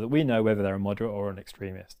Muslim so that we know whether they're a moderate or an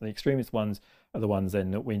extremist. The extremist ones are the ones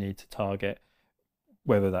then that we need to target,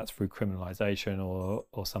 whether that's through criminalization or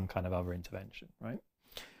some kind of other intervention, right?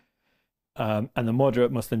 And the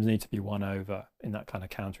moderate Muslims need to be won over in that kind of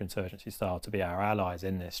counterinsurgency style to be our allies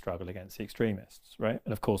in this struggle against the extremists, right?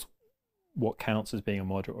 And of course, what counts as being a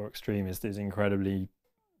moderate or extremist is incredibly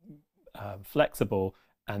flexible,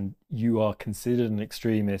 and you are considered an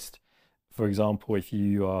extremist, for example, if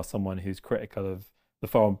you are someone who's critical of the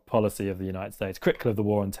foreign policy of the United States, critical of the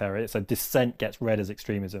war on terror. So dissent gets read as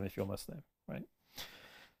extremism if you're Muslim, right?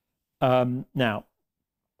 Now,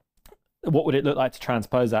 what would it look like to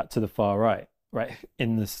transpose that to the far right, right?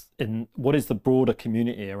 In what is the broader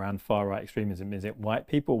community around far right extremism? Is it white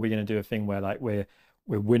people? Are we going to do a thing where like we're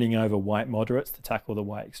winning over white moderates to tackle the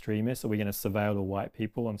white extremists? Are we going to surveil all white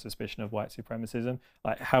people on suspicion of white supremacism?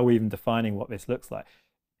 Like, how are we even defining what this looks like?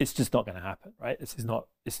 It's just not going to happen, right? It's not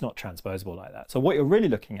transposable like that. So what you're really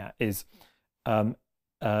looking at is, and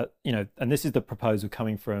this is the proposal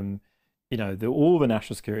coming from, all the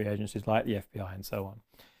national security agencies like the FBI and so on.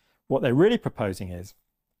 What they're really proposing is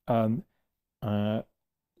that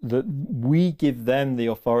we give them the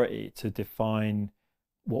authority to define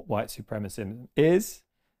what white supremacism is,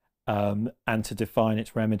 and to define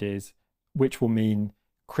its remedies, which will mean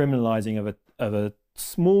criminalizing of a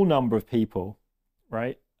small number of people,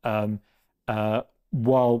 right?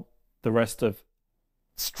 While the rest of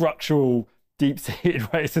structural deep-seated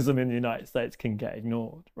racism in the United States can get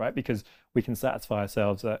ignored, right? Because we can satisfy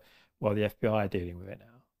ourselves that, well, the FBI are dealing with it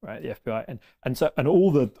now, right? The FBI and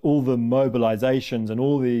all the mobilizations and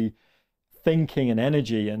all the thinking and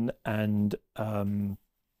energy and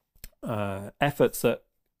efforts that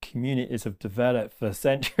communities have developed for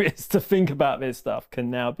centuries to think about this stuff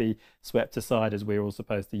can now be swept aside, as we're all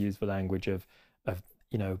supposed to use the language of the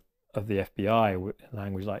FBI,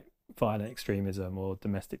 language like violent extremism or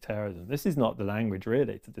domestic terrorism. This is not the language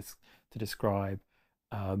really to describe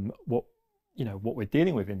what we're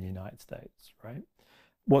dealing with in the United States, right?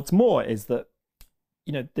 What's more is that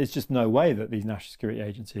there's just no way that these national security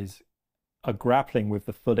agencies are grappling with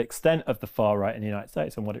the full extent of the far right in the United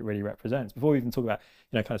States and what it really represents. Before we even talk about,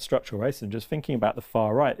 kind of structural racism, just thinking about the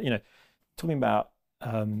far right, talking about,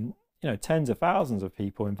 tens of thousands of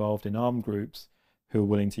people involved in armed groups who are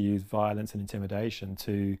willing to use violence and intimidation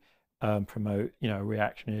to promote, a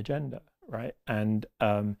reactionary agenda, right? And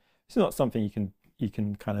it's not something you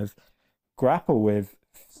can kind of grapple with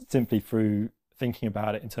simply through thinking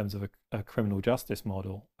about it in terms of a criminal justice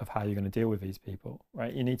model of how you're going to deal with these people,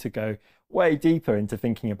 right? You need to go way deeper into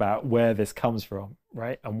thinking about where this comes from,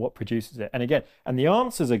 right? And what produces it. And again, and the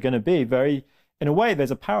answers are going to be very, in a way, there's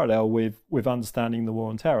a parallel with understanding the war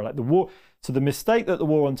on terror. Like the war, so the mistake that the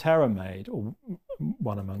war on terror made, or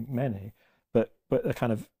one among many, but the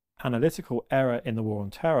kind of analytical error in the war on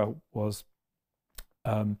terror was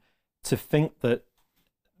to think that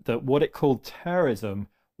what it called terrorism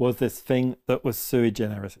was this thing that was sui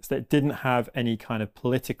generis, that it didn't have any kind of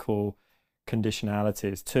political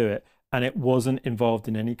conditionalities to it, and it wasn't involved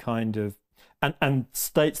in any kind of, and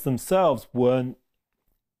states themselves weren't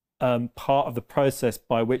part of the process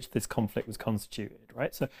by which this conflict was constituted,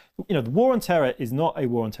 right? So, the war on terror is not a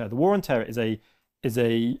war on terror. The war on terror is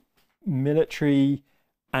a military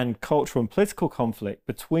and cultural and political conflict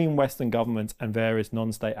between Western governments and various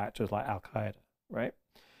non-state actors like Al-Qaeda, right?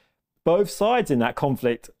 Both sides in that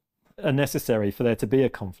conflict are necessary for there to be a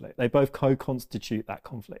conflict. They both co-constitute that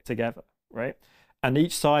conflict together, right? And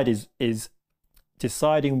each side is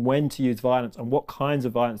deciding when to use violence and what kinds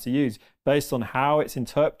of violence to use based on how it's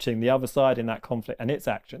interpreting the other side in that conflict and its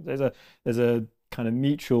actions. There's a kind of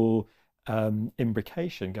mutual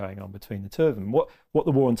imbrication going on between the two of them. What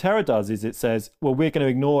the war on terror does is it says, well, we're going to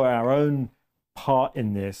ignore our own part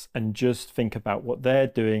in this and just think about what they're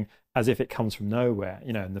doing as if it comes from nowhere,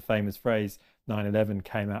 and the famous phrase 9/11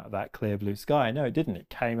 came out of that clear blue sky. No, it didn't. It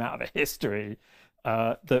came out of a history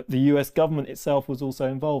that the US government itself was also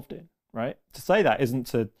involved in, right? To say that isn't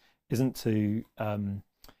to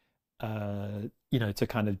to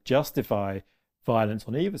kind of justify violence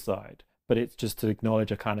on either side, but it's just to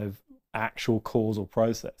acknowledge a kind of actual causal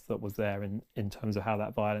process that was there in terms of how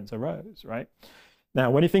that violence arose, right? Now,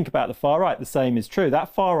 when you think about the far right, the same is true.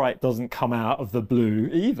 That far right doesn't come out of the blue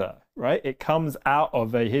either, right? It comes out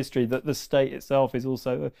of a history that the state itself is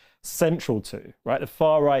also central to, right? The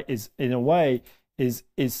far right is, in a way, is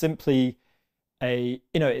simply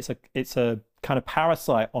it's a kind of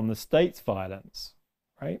parasite on the state's violence,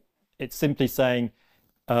 right? It's simply saying,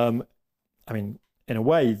 in a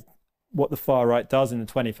way, what the far right does in the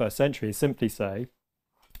 21st century is simply say,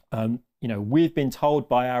 we've been told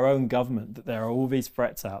by our own government that there are all these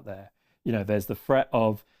threats out there. There's the threat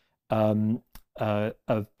of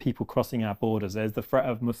people crossing our borders. There's the threat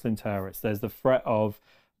of Muslim terrorists. There's the threat of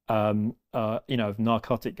of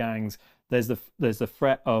narcotic gangs. There's the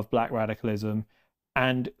threat of black radicalism,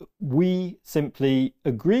 and we simply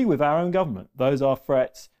agree with our own government. Those are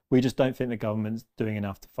threats. We just don't think the government's doing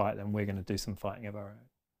enough to fight them. We're going to do some fighting of our own.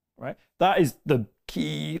 Right? That is the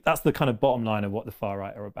key. That's the kind of bottom line of what the far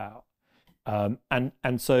right are about.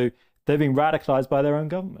 And so they're being radicalized by their own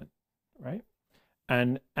government, right?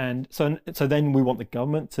 And so then we want the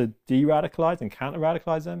government to de-radicalize and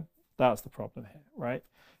counter-radicalize them. That's the problem here, right?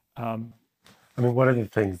 One of the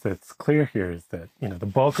things that's clear here is that, the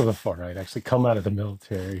bulk of the far right actually come out of the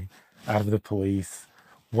military, out of the police.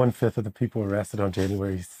 1/5 of the people arrested on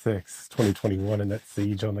January 6, 2021 in that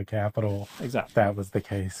siege on the Capitol. Exactly. That was the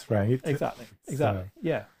case, right? Exactly.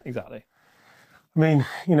 Yeah, exactly.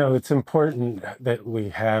 It's important that we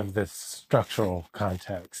have this structural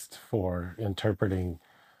context for interpreting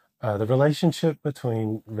the relationship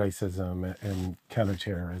between racism and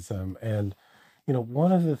counterterrorism. And,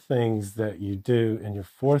 one of the things that you do in your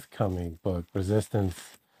forthcoming book,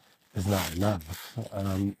 Resistance is Not Enough,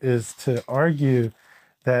 is to argue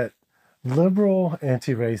that liberal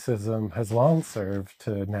anti-racism has long served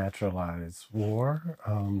to naturalize war,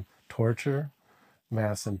 torture,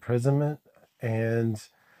 mass imprisonment, and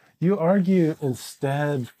you argue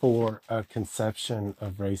instead for a conception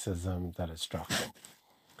of racism that is structural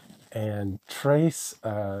and trace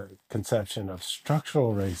a conception of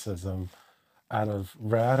structural racism out of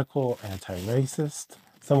radical anti-racist,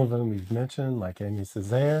 some of them you've mentioned, like Amy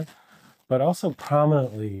Césaire, but also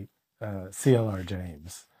prominently C.L.R.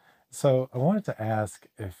 James. So I wanted to ask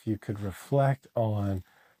if you could reflect on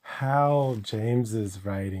how James's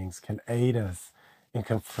writings can aid us in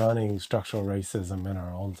confronting structural racism in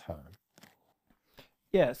our own time.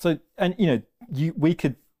 Yeah. So, and we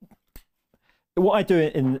could. What I do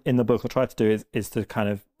in the book, I try to do is to kind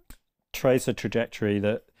of trace a trajectory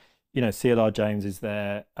that C.L.R. James is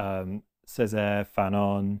there, Césaire,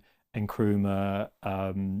 Fanon, Nkrumah,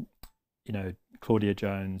 Claudia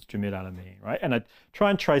Jones, Jamil Al-Amin, right? And I try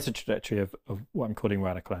and trace a trajectory of what I'm calling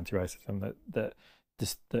radical anti-racism that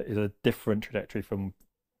is a different trajectory from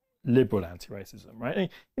liberal anti-racism, right? And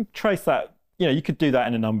you can trace that, you could do that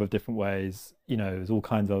in a number of different ways. There's all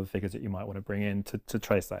kinds of other figures that you might want to bring in to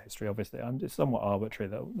trace that history. Obviously, it's somewhat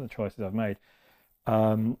arbitrary, the choices I've made.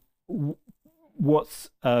 What's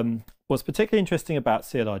particularly interesting about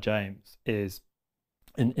C.L.R. James is,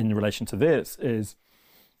 in relation to this, is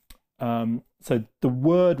so the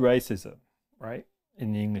word racism, right,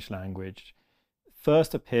 in the English language,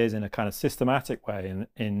 first appears in a kind of systematic way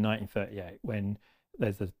in 1938, when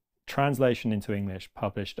there's a translation into English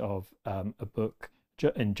published of a book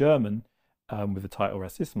in German with the title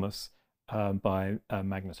Rassismus by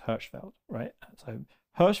Magnus Hirschfeld, right? So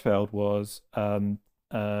Hirschfeld was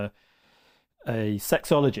a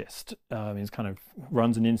sexologist. He's kind of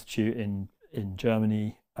runs an institute in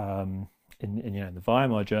Germany, in the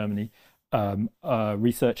Weimar Germany,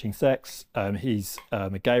 researching sex. He's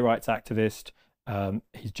a gay rights activist.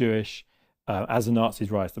 He's Jewish. As the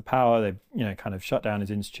Nazis rise to power, they kind of shut down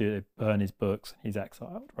his institute, they burn his books, and he's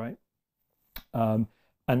exiled, right? So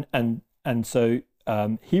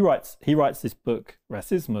he writes this book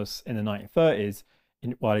Rassismus in the 1930s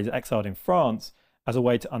while he's exiled in France as a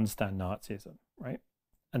way to understand Nazism, right?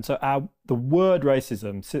 And so the word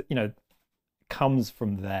racism, comes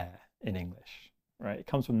from there in English, right? It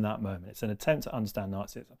comes from that moment. It's an attempt to understand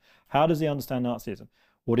Nazism. How does he understand Nazism?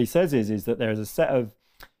 What he says is that there is a set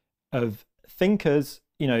of thinkers,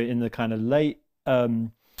 in the kind of late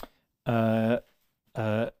in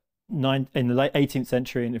the late 18th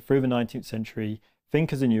century and through the 19th century,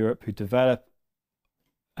 thinkers in Europe who develop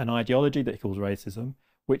an ideology that he calls racism,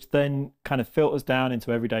 which then kind of filters down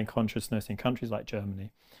into everyday consciousness in countries like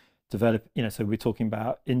Germany. So we're talking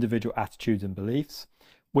about individual attitudes and beliefs,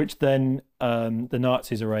 which then the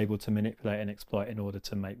Nazis are able to manipulate and exploit in order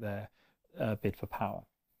to make their bid for power.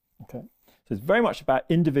 Okay. So it's very much about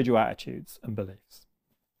individual attitudes and beliefs.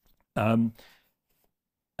 And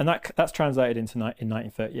that's translated in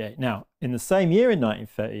 1938. Now, in the same year in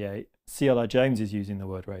 1938, C.L.R. James is using the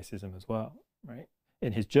word racism as well, right?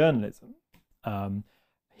 In his journalism.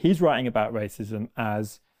 He's writing about racism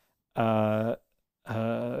as a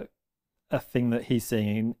thing that he's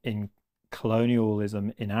seeing in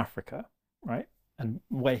colonialism in Africa, right? And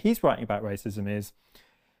the way he's writing about racism is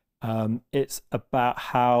it's about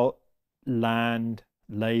how land,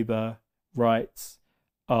 labor, rights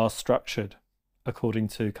are structured according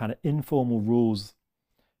to kind of informal rules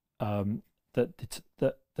that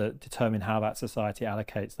determine how that society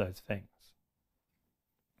allocates those things.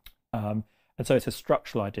 And so it's a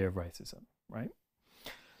structural idea of racism, right?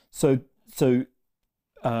 So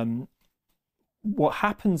what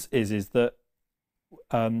happens is that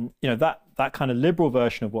that kind of liberal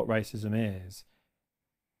version of what racism is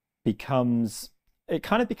becomes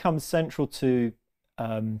central to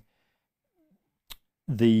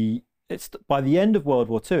by the end of World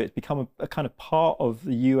War II, it's become a kind of part of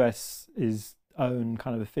the US's own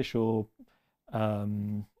kind of official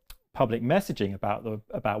public messaging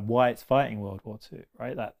about why it's fighting World War II,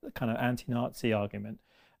 right? That kind of anti-Nazi argument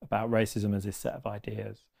about racism as this set of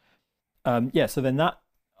ideas. So then that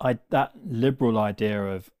liberal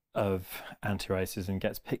idea of anti-racism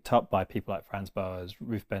gets picked up by people like Franz Boas,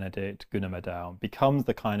 Ruth Benedict, Gunnar Madao, becomes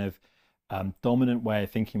the kind of dominant way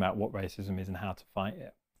of thinking about what racism is and how to fight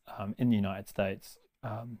it in the United States,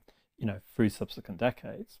 through subsequent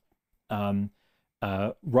decades,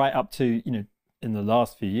 right up to in the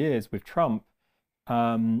last few years with Trump.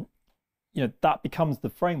 That becomes the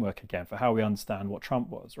framework again for how we understand what Trump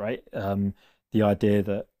was, right? The idea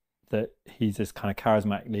that he's this kind of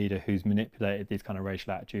charismatic leader who's manipulated these kind of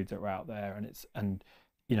racial attitudes that were out there, and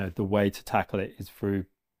the way to tackle it is through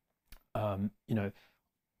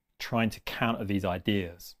trying to counter these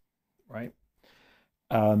ideas, right?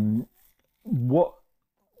 What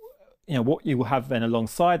you have then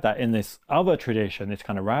alongside that in this other tradition, this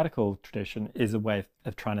kind of radical tradition, is a way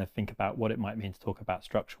of trying to think about what it might mean to talk about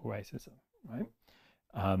structural racism, right?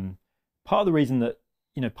 Part of the reason that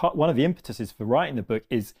one of the impetuses for writing the book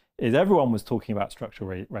is everyone was talking about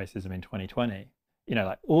structural racism in 2020.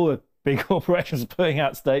 Like all the big corporations putting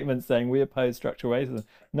out statements saying we oppose structural racism.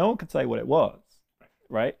 No one could say what it was,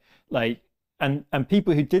 right? Like, and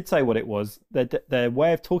people who did say what it was, their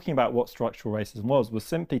way of talking about what structural racism was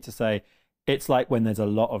simply to say it's like when there's a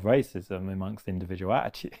lot of racism amongst individual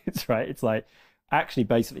attitudes, right? It's like actually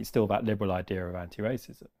basically still that liberal idea of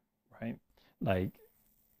anti-racism, right? Like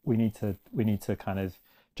we need to kind of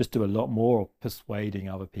just do a lot more persuading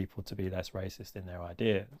other people to be less racist in their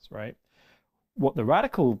ideas, right? What the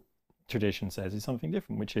radical tradition says is something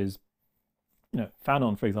different, which is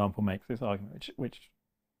Fanon, for example, makes this argument, which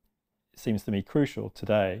seems to me crucial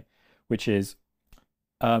today, which is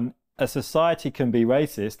a society can be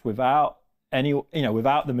racist without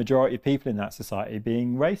without the majority of people in that society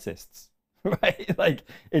being racists, right? Like,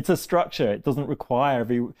 it's a structure. It doesn't require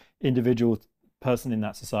every individual person in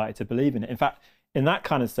that society to believe in it. In fact, in that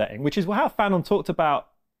kind of setting, which is how Fanon talked about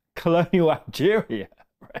colonial Algeria,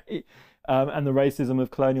 right? And the racism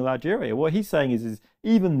of colonial Algeria. What he's saying is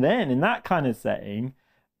even then, in that kind of setting,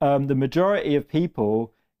 the majority of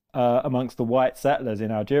people amongst the white settlers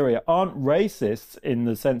in Algeria aren't racists in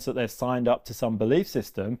the sense that they're signed up to some belief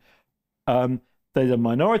system. There's a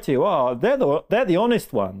minority who are. They're the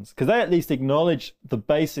honest ones, because they at least acknowledge the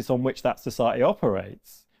basis on which that society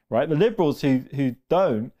operates, right? The liberals who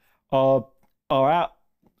don't are out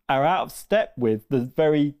of step with the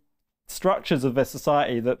very structures of their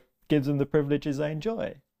society that gives them the privileges they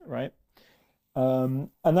enjoy, right? And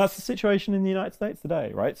that's the situation in the United States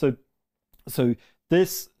today, right? So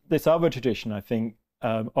this other tradition, I think,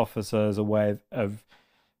 offers us a way of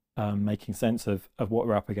making sense of what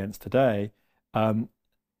we're up against today.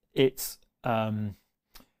 It's the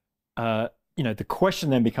question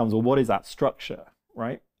then becomes, well, what is that structure,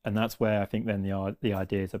 right? And that's where I think then the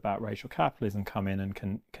ideas about racial capitalism come in and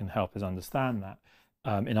can help us understand that.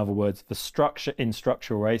 In other words, the structure in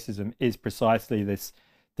structural racism is precisely this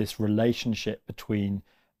relationship between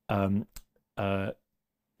the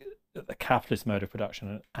capitalist mode of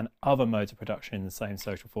production and other modes of production in the same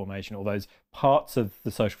social formation, or those parts of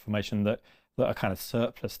the social formation that are kind of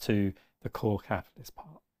surplus to the core capitalist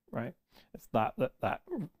part, right? It's that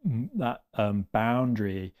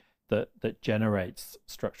boundary that generates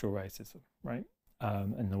structural racism, right?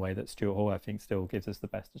 In the way that Stuart Hall, I think, still gives us the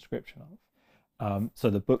best description of. So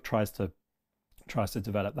the book tries to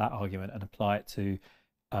develop that argument and apply it to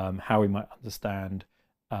how we might understand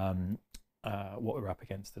what we're up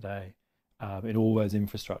against today in all those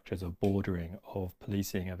infrastructures of bordering, of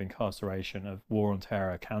policing, of incarceration, of war on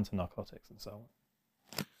terror, counter narcotics, and so on.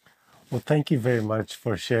 Well, thank you very much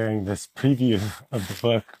for sharing this preview of the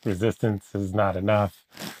book, Resistance is Not Enough,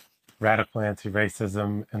 Radical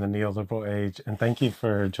Anti-Racism in the Neoliberal Age. And thank you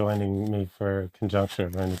for joining me for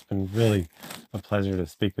Conjuncture, Arun. It's been really a pleasure to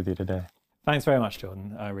speak with you today. Thanks very much,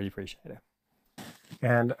 Jordan. I really appreciate it.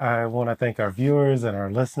 And I want to thank our viewers and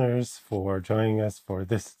our listeners for joining us for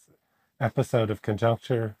this episode of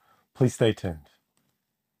Conjuncture. Please stay tuned.